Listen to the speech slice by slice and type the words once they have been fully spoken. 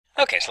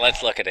Okay, so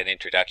let's look at an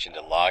introduction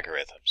to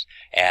logarithms.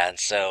 And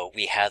so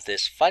we have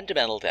this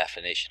fundamental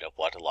definition of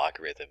what a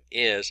logarithm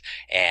is,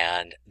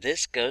 and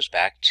this goes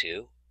back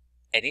to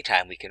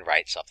anytime we can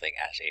write something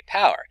as a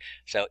power.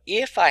 So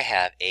if I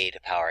have a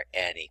to power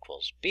n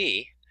equals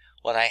b,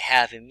 what I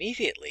have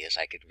immediately is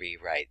I could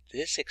rewrite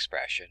this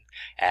expression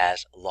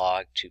as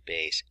log to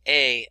base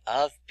a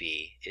of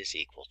b is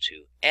equal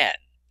to n.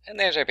 And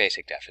there's our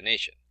basic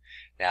definition.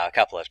 Now, a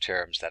couple of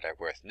terms that are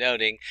worth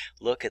noting.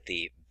 Look at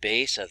the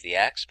base of the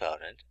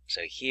exponent.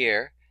 So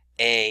here,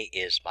 a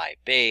is my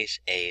base.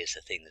 A is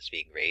the thing that's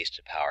being raised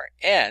to power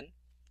n.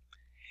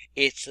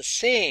 It's the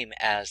same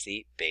as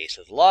the base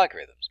of the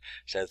logarithms.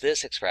 So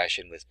this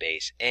expression with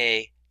base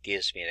a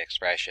gives me an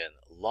expression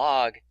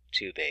log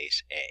to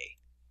base a.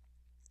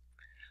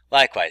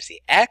 Likewise,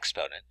 the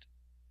exponent,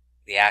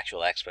 the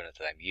actual exponent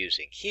that I'm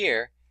using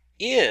here,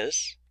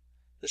 is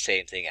the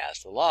same thing as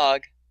the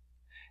log.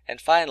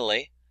 And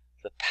finally,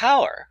 the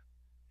power,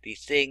 the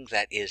thing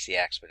that is the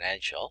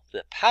exponential,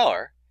 the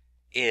power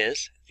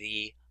is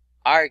the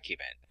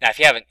argument. Now, if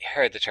you haven't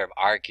heard the term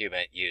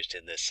argument used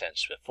in this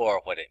sense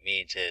before, what it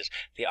means is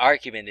the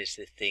argument is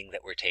the thing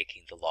that we're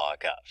taking the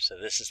log of. So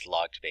this is the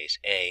log to base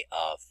a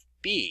of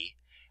b,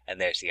 and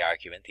there's the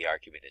argument. The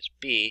argument is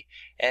b,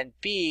 and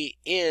b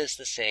is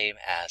the same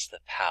as the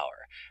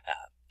power.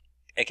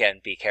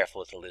 Again, be careful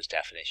with the loose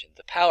definition.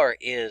 The power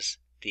is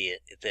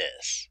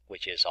this,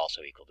 which is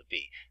also equal to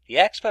b. The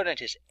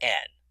exponent is n.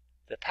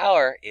 The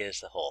power is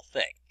the whole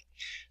thing.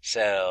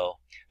 So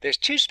there's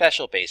two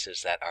special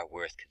bases that are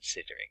worth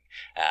considering.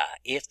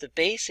 If the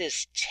base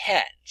is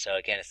 10, so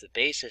again, if the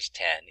base is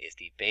 10, if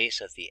the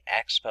base of the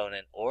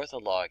exponent or the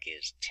log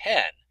is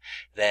 10,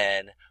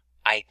 then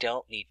I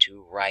don't need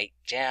to write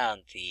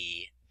down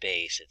the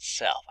base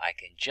itself. I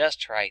can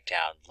just write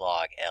down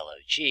log log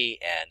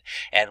n,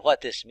 and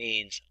what this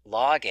means,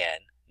 log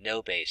n,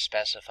 no base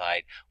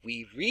specified,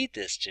 we read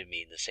this to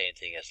mean the same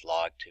thing as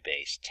log to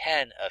base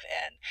 10 of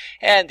n,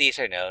 and these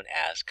are known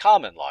as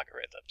common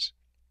logarithms.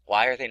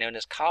 Why are they known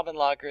as common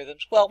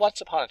logarithms? Well,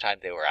 once upon a time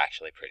they were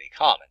actually pretty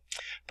common.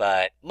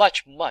 But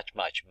much more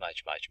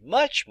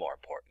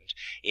important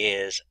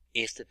is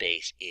if the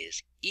base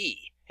is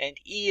e. And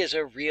e is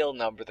a real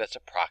number that's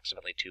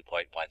approximately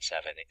 2.718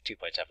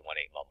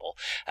 mumble.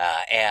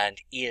 And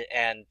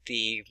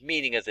the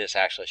meaning of this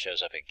actually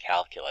shows up in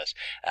calculus.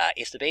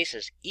 If the base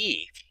is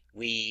e,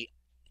 we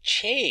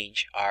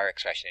change our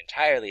expression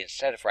entirely.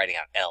 Instead of writing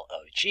out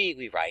log,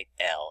 we write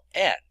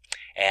ln.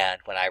 And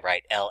when I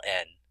write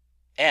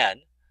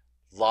ln,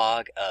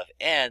 log of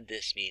n,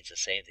 this means the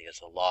same thing as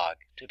the log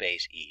to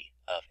base e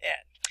of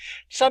n.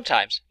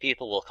 Sometimes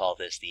people will call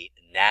this the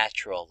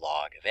natural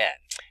log of n,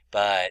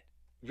 but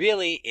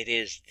really, it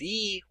is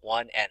the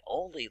one and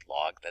only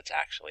log that's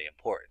actually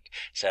important.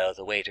 So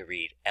the way to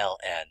read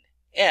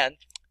ln,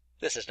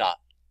 this is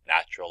not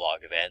natural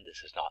log of n,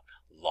 this is not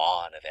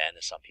ln of n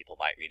as some people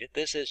might read it.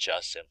 This is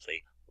just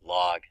simply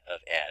log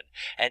of n.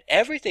 And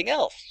everything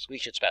else we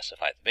should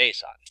specify the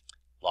base on.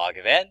 Log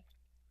of n,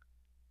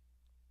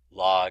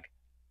 log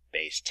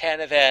base 10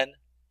 of n,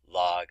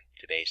 log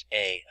to base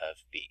a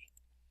of b.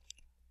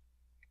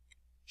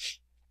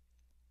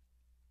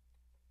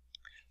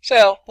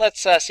 So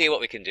let's see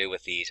what we can do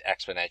with these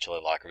exponential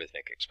and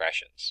logarithmic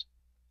expressions.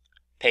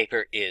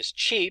 Paper is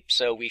cheap,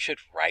 so we should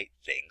write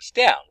things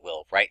down.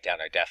 We'll write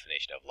down our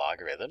definition of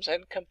logarithms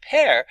and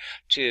compare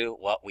to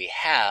what we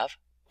have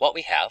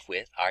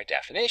with our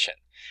definition.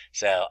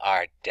 So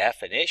our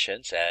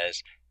definition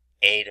says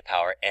a to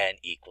power n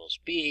equals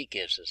b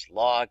gives us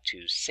log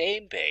to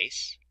same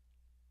base.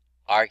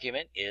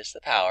 Argument is the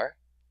power.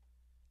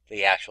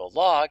 The actual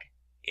log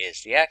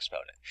is the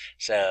exponent.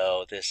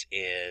 So this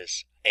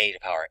is a to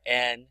power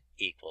n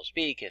equals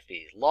b gives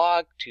me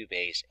log to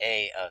base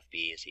a of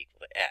b is equal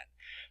to n.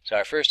 So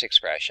our first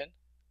expression,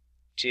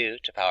 2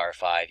 to power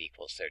 5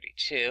 equals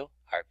 32.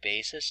 Our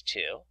base is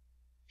 2,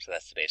 so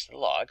that's the base of the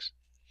logs.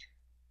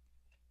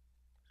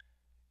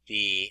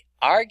 The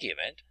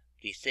argument,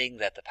 the thing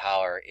that the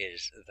power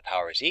is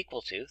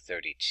equal to,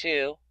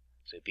 32,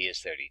 so b is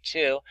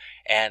 32,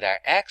 and our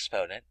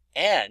exponent,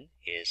 n,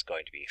 is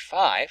going to be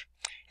 5.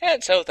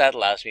 And so that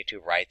allows me to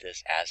write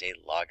this as a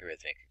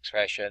logarithmic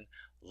expression,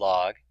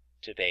 log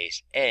to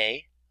base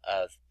a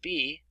of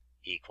b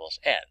equals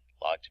n.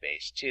 Log to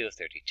base 2 of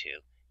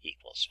 32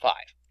 equals 5.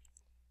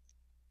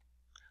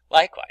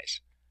 Likewise,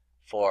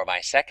 for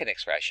my second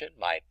expression,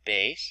 my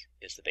base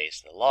is the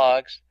base of the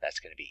logs. That's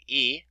going to be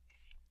e.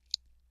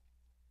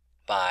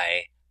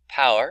 My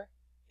power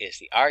is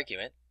the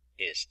argument,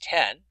 is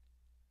 10.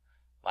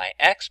 My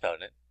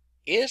exponent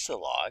is the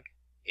log,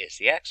 is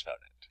the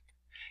exponent.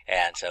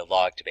 And so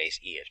log to base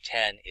e of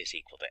 10 is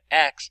equal to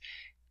x.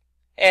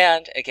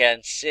 And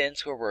again,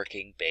 since we're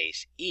working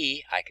base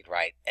e, I could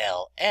write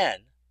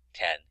ln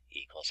 10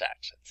 equals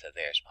x. So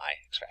there's my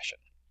expression.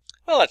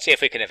 Well, let's see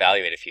if we can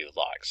evaluate a few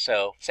logs.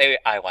 So say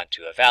I want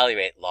to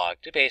evaluate log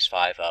to base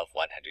 5 of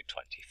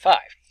 125.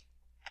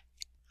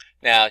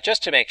 Now,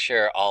 just to make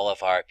sure all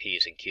of our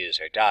p's and q's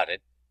are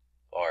dotted,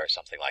 or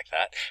something like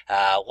that.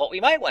 What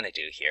we might want to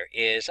do here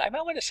is I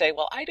might want to say,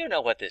 well, I don't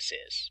know what this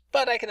is,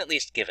 but I can at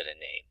least give it a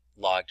name.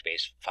 Log to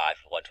base 5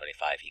 of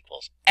 125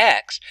 equals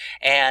x,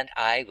 and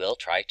I will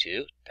try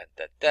to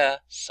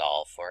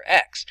solve for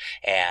x.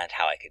 And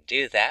how I can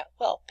do that?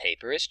 Well,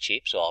 paper is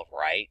cheap, so I'll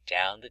write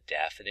down the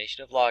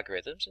definition of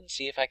logarithms and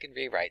see if I can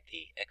rewrite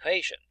the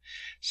equation.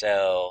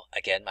 So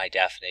again, my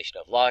definition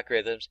of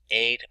logarithms,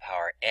 a to the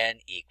power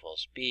n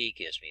equals b,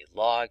 gives me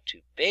log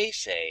to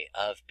base a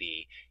of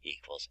b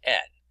equals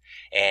n.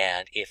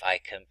 And if I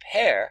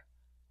compare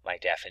my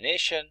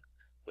definition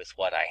with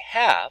what I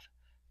have,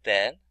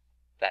 then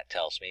that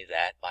tells me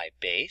that my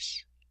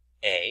base,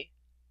 a,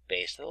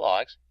 base of the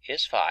logs,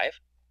 is 5.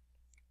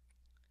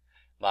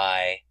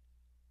 My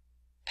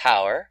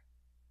power,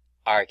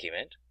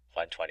 argument,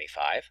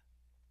 125.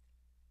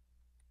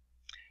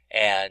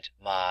 And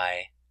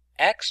my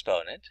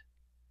exponent,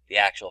 the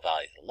actual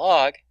value of the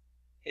log,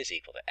 is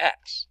equal to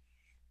x.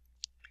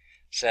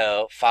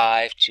 So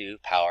 5 to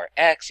power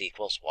x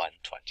equals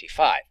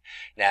 125.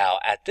 Now,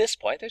 at this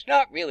point, there's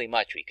not really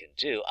much we can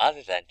do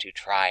other than to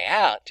try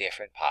out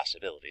different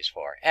possibilities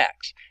for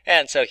x.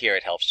 And so here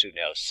it helps to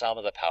know some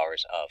of the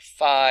powers of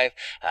 5,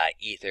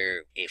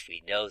 either if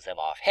we know them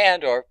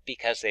offhand or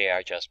because they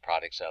are just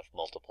products of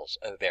multiples,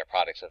 they're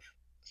products of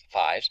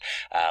 5s,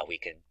 we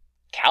can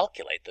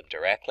calculate them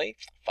directly.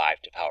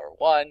 5 to power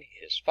 1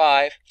 is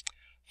 5.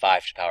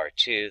 5 to power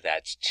 2,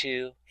 that's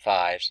 2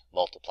 5s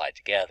multiplied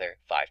together.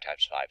 5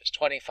 times 5 is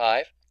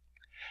 25.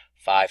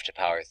 5 to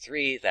power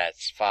 3,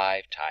 that's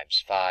 5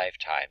 times 5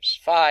 times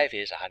 5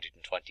 is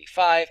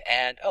 125.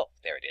 And, oh,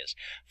 there it is.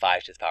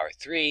 5 to the power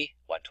 3,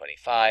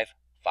 125.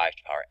 5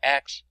 to power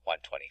x,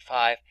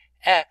 125.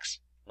 X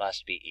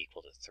must be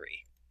equal to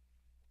 3.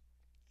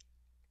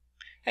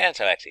 And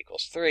so x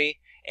equals 3.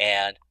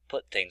 And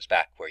put things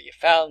back where you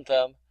found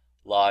them.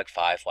 Log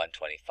 5,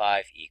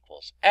 125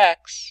 equals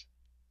x.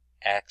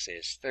 X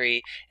is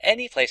 3.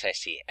 Any place I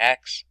see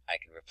x, I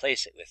can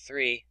replace it with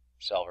 3,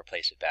 so I'll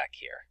replace it back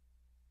here.